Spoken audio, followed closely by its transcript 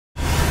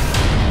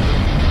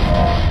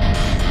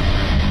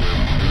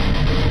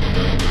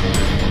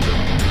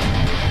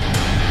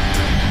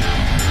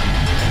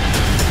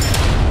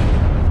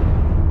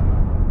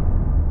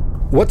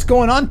What's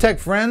going on, tech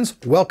friends?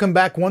 Welcome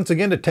back once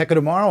again to Tech of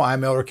Tomorrow.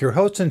 I'm Elric, your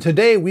host, and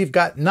today we've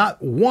got not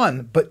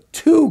one, but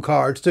two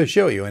cards to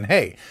show you. And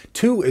hey,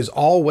 two is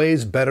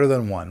always better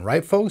than one,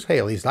 right folks? Hey,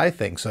 at least I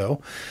think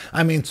so.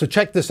 So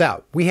check this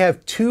out. We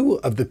have two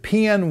of the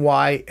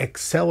PNY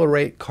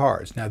XLR8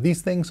 cards. Now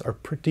these things are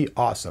pretty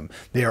awesome.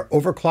 They are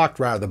overclocked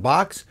right out of the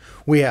box.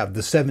 We have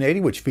the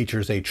 780, which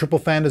features a triple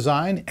fan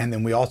design, and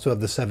then we also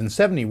have the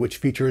 770, which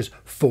features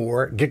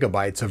 4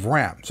 gigabytes of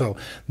RAM. So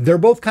they're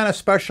both kind of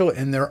special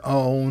in their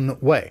own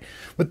way.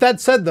 With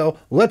that said though,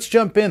 let's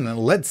jump in and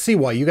let's see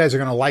why you guys are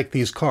going to like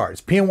these cards.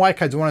 PNY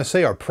cards, I want to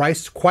say, are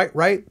priced quite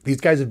right.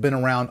 These guys have been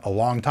around a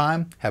long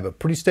time, have a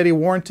pretty steady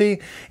warranty,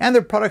 and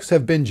their products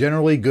have been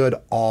generally good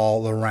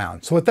all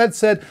around. So with that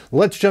said,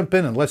 let's jump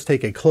in and let's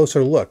take a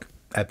closer look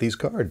at these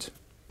cards.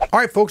 All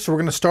right, folks, so we're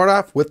going to start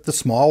off with the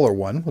smaller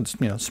one. It's,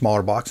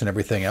 smaller box and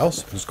everything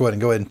else. Let's go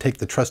ahead and take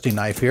the trusty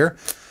knife here.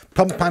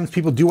 Sometimes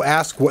people do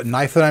ask what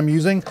knife that I'm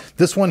using.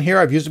 This one here,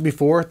 I've used it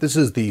before. This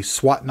is the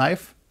SWAT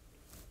knife.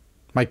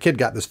 My kid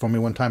got this for me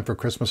one time for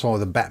Christmas, along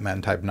with a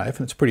Batman type knife,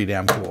 and it's pretty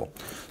damn cool.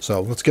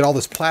 So let's get all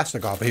this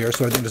plastic off of here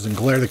so I think it doesn't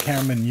glare the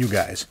camera and you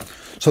guys.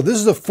 So this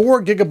is a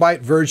 4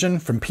 gigabyte version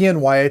from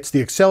PNY. It's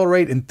the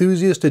XLR8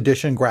 Enthusiast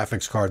Edition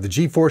graphics card, the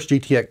GeForce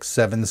GTX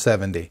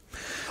 770.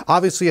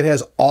 Obviously it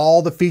has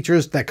all the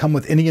features that come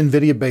with any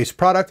NVIDIA based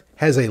product,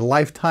 has a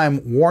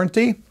lifetime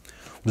warranty.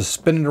 We'll just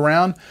spin it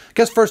around. I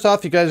guess first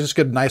off, you guys just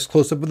get a nice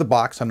close up of the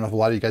box. I don't know if a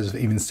lot of you guys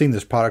have even seen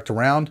this product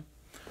around.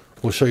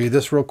 We'll show you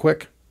this real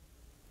quick.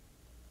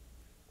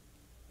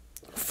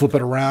 Flip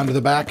it around to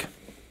the back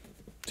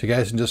so you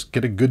guys can just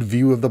get a good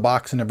view of the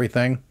box and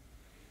everything.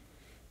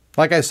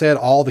 Like I said,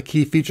 all the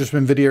key features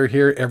from NVIDIA are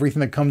here.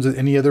 Everything that comes with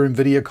any other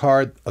NVIDIA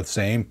card, the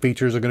same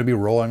features are going to be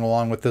rolling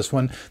along with this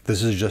one.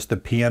 This is just the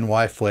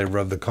PNY flavor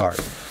of the card.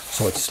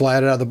 So let's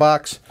slide it out of the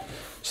box,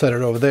 set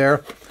it over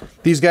there.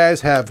 These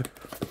guys have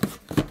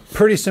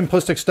pretty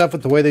simplistic stuff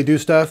with the way they do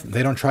stuff.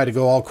 They don't try to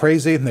go all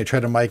crazy, and they try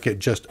to make it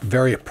just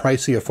very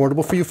pricey,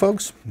 affordable for you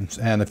folks.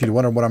 And if you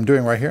wonder what I'm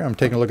doing right here, I'm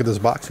taking a look at this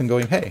box and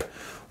going, hey,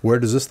 where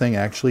does this thing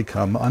actually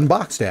come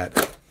unboxed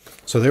at?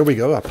 So there we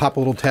go. I pop a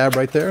little tab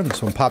right there, and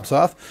this one pops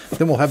off.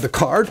 Then we'll have the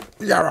card.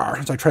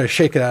 As I try to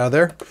shake it out of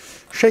there.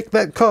 Shake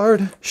that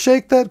card.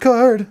 Shake that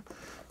card.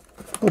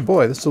 Oh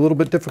boy, this is a little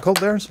bit difficult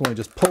there. So let me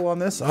just pull on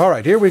this. All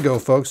right, here we go,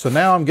 folks. So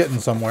now I'm getting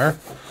somewhere.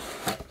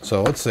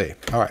 So let's see.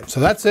 All right, so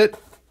that's it.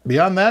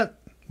 Beyond that,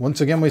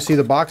 once again, we see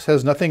the box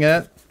has nothing in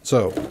it.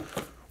 So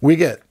we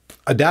get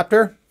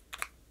adapter,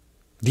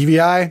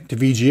 DVI to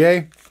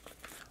VGA,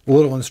 a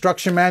little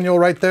instruction manual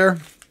right there,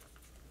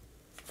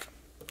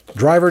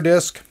 driver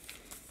disc,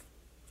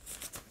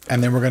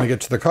 and then we're going to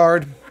get to the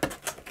card.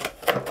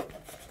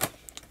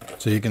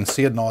 So you can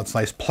see it in all its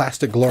nice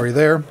plastic glory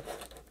there.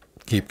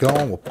 Keep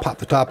going. We'll pop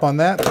the top on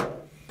that.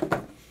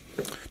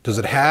 Does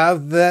it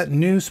have that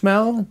new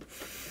smell?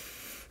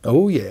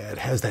 Oh yeah, it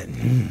has that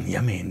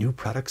yummy new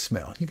product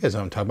smell. You guys know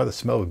what I'm talking about, the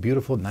smell of a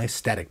beautiful, nice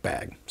static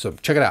bag. So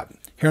check it out.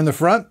 Here in the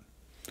front,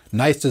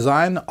 nice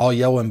design, all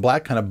yellow and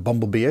black, kind of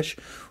bumblebee-ish.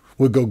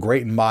 Would go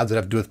great in mods that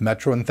have to do with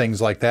Metro and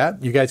things like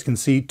that. You guys can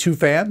see 2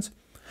 fans.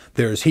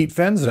 There's heat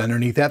fins, and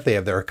underneath that they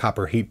have their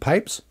copper heat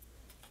pipes.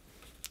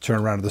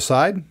 Turn around to the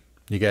side.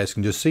 You guys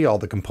can just see all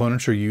the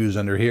components are used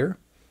under here.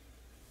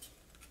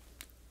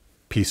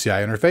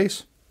 PCI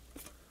interface.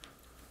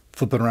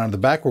 Flip it around to the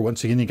back where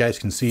once again you guys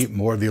can see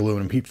more of the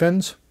aluminum heat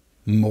fins,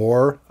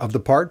 more of the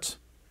parts,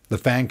 the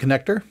fan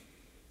connector.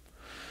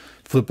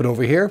 Flip it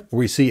over here where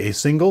we see a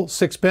single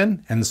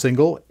 6-pin and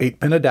single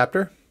 8-pin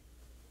adapter.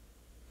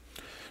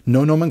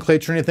 No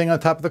nomenclature or anything on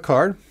top of the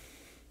card.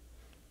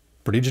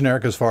 Pretty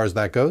generic as far as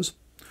that goes.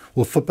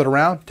 We'll flip it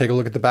around, take a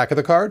look at the back of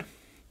the card.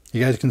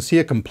 You guys can see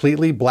a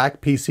completely black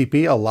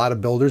PCP. A lot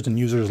of builders and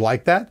users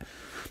like that.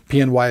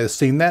 PNY has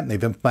seen that and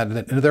they've implemented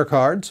it into their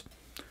cards.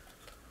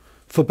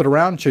 Flip it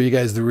around, show you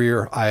guys the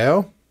rear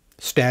I/O,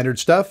 standard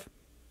stuff,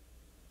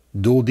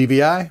 dual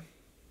DVI,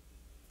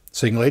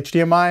 single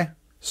HDMI,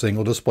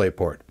 single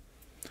DisplayPort.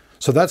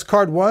 So that's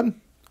card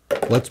 1.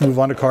 Let's move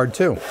on to card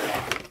 2.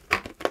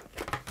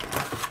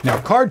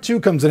 Now card 2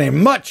 comes in a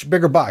much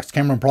bigger box.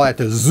 Camera probably have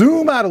to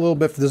zoom out a little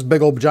bit for this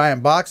big old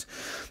giant box.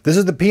 This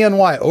is the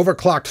PNY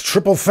overclocked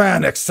triple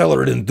fan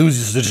XLR8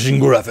 Enthusiast Edition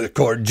graphics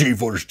card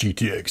GeForce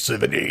GTX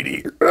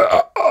 780.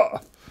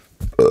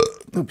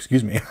 Oops,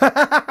 excuse me.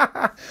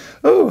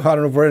 Oh, I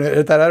don't know if we're going to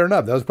edit that out or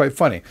not. That was quite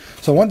funny.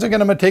 So once again,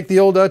 I'm going to take the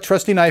old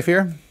trusty knife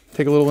here,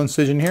 take a little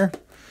incision here,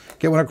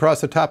 get one across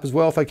the top as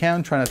well if I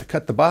can, try not to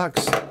cut the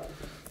box.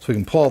 So we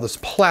can pull all this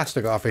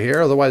plastic off of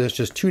here. Otherwise, it's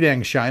just too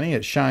dang shiny.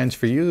 It shines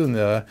for you, and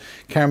the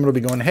camera will be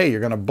going, hey, you're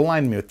going to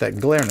blind me with that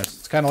glareness.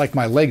 It's kind of like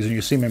my legs when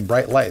you see them in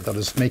bright light. They'll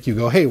just make you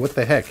go, hey, what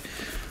the heck?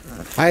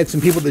 I had some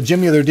people at the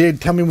gym the other day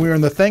tell me when we were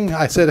in the thing.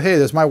 I said, hey,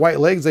 there's my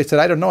white legs. They said,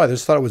 I don't know. I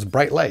just thought it was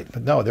bright light.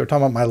 But no, they were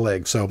talking about my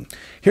legs. So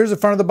here's the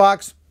front of the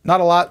box. Not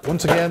a lot.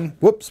 Once again,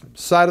 whoops,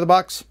 side of the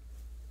box.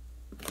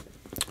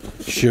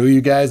 Show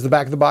you guys the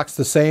back of the box,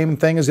 the same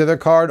thing as the other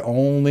card,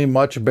 only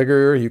much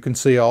bigger. You can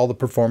see all the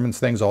performance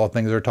things, all the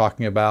things they're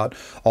talking about,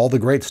 all the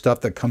great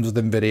stuff that comes with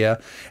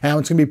NVIDIA. And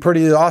what's going to be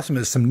pretty awesome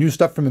is some new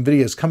stuff from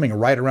NVIDIA is coming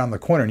right around the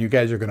corner, and you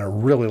guys are going to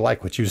really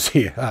like what you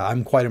see.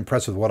 I'm quite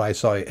impressed with what I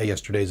saw at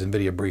yesterday's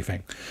NVIDIA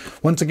briefing.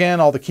 Once again,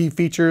 all the key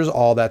features,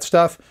 all that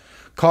stuff,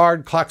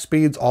 card, clock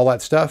speeds, all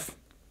that stuff.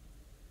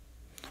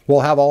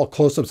 We'll have all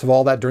close-ups of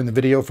all that during the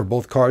video for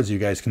both cards. You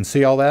guys can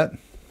see all that.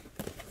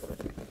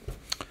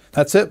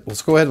 That's it.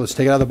 Let's go ahead. Let's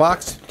take it out of the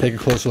box. Take a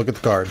closer look at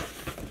the card.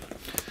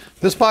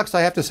 This box,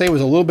 I have to say,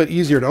 was a little bit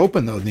easier to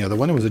open though than the other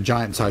one. It was a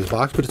giant size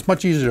box, but it's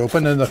much easier to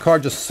open, and the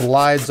card just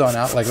slides on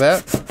out like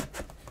that.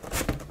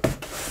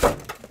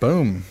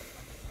 Boom.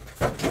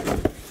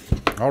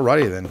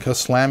 Alrighty then.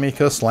 Ka-slammy,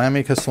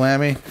 ka-slammy,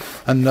 ka-slammy.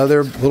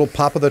 Another little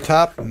pop of the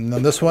top. And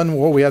then this one,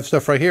 well, we have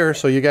stuff right here,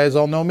 so you guys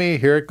all know me.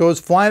 Here it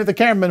goes flying at the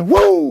cameraman.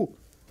 Woo!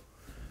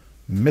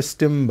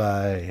 Missed him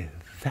by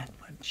that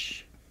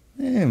much.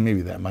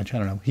 Maybe that much, I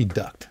don't know. He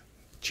ducked.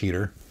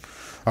 Cheater.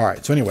 All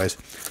right, so anyways,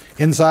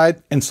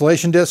 inside,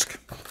 installation disc.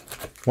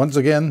 Once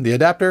again, the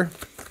adapter.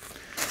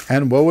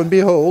 And woe and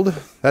behold,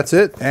 that's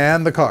it,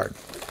 and the card.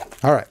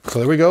 All right, so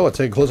there we go. Let's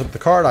take a close-up of the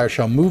card. I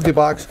shall move the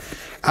box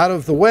out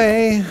of the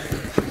way.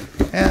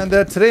 And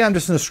today I'm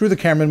just in a screw the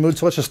cameraman mood,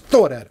 so let's just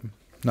throw it at him.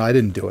 No, I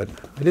didn't do it.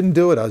 I didn't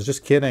do it. I was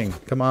just kidding.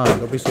 Come on,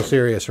 don't be so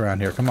serious around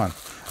here. Come on.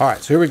 All right,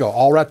 so here we go.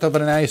 All wrapped up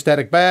in an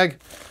anti-static bag.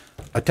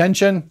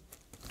 Attention.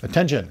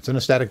 Attention, it's in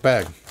a static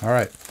bag. All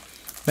right.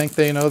 I think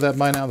they know that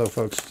by now though,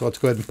 folks. So let's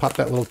go ahead and pop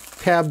that little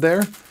tab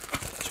there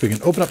so we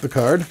can open up the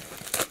card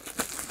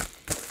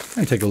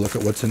and take a look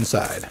at what's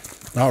inside.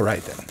 All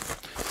right then.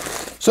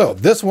 So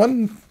this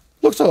one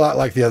looks a lot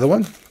like the other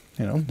one.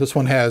 You know, this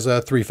one has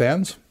 3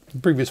 fans. The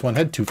previous one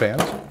had 2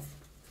 fans.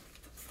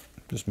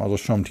 Just might as well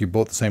show them to you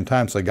both at the same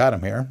time, so I got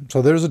them here.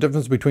 So there's a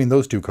difference between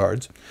those 2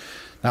 cards.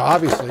 Now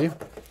obviously,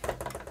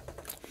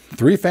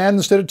 3 fans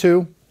instead of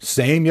 2.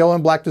 Same yellow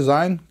and black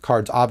design.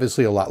 Card's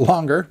obviously a lot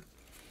longer.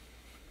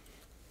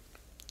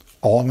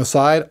 All on the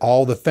side,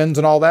 all the fins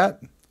and all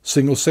that.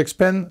 Single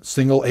 6-pin,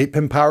 single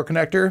 8-pin power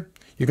connector.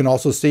 You can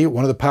also see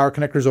one of the power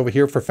connectors over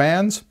here for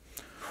fans.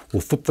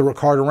 We'll flip the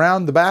card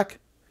around the back.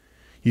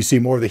 You see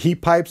more of the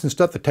heat pipes and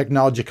stuff, the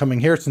technology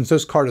coming here. Since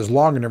this card is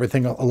longer and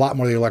everything, a lot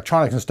more of the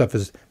electronics and stuff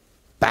is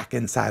back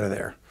inside of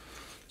there.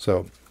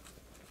 So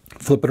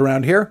flip it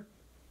around here.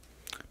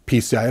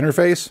 PCI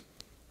interface.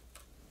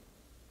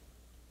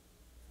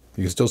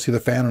 You can still see the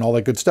fan and all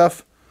that good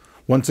stuff.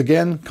 Once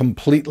again,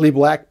 completely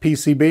black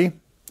PCB.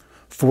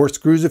 4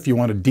 screws if you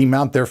want to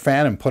demount their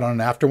fan and put on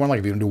an after one, like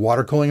if you want to do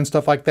water cooling and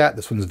stuff like that.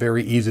 This one's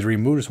very easy to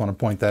remove, just want to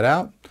point that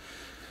out.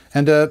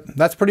 And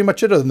that's pretty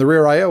much it other than the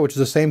rear I/O, which is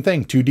the same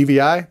thing. 2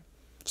 DVI,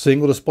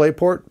 single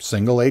DisplayPort,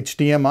 single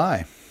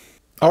HDMI.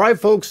 All right,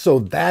 folks, so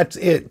that's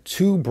it.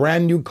 2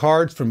 brand new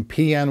cards from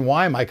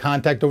PNY. My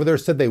contact over there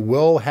said they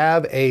will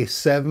have a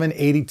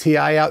 780 Ti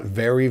out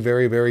very,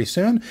 very, very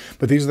soon,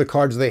 but these are the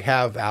cards they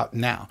have out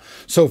now.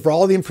 So for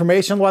all the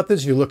information about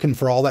this, if you're looking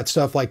for all that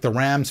stuff like the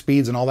RAM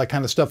speeds and all that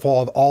kind of stuff,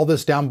 I'll have all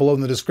this down below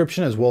in the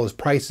description, as well as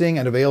pricing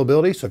and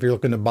availability. So if you're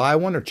looking to buy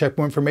one or check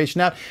more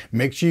information out,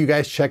 make sure you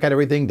guys check out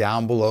everything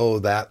down below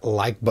that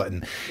like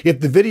button. If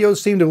the video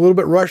seemed a little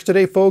bit rushed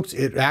today, folks,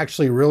 it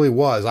actually really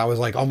was. I was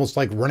like almost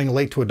like running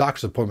late to a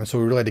doctor's appointment, so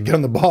we really had to get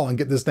on the ball and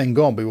get this thing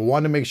going, but we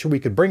wanted to make sure we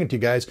could bring it to you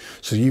guys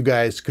so you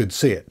guys could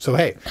see it. So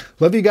hey,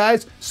 love you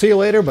guys, see you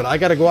later, but I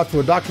got to go off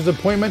to a doctor's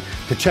appointment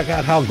to check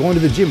out how going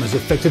to the gym has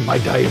affected my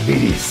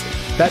diabetes.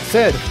 That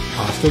said,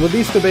 hasta la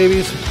vista,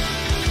 babies.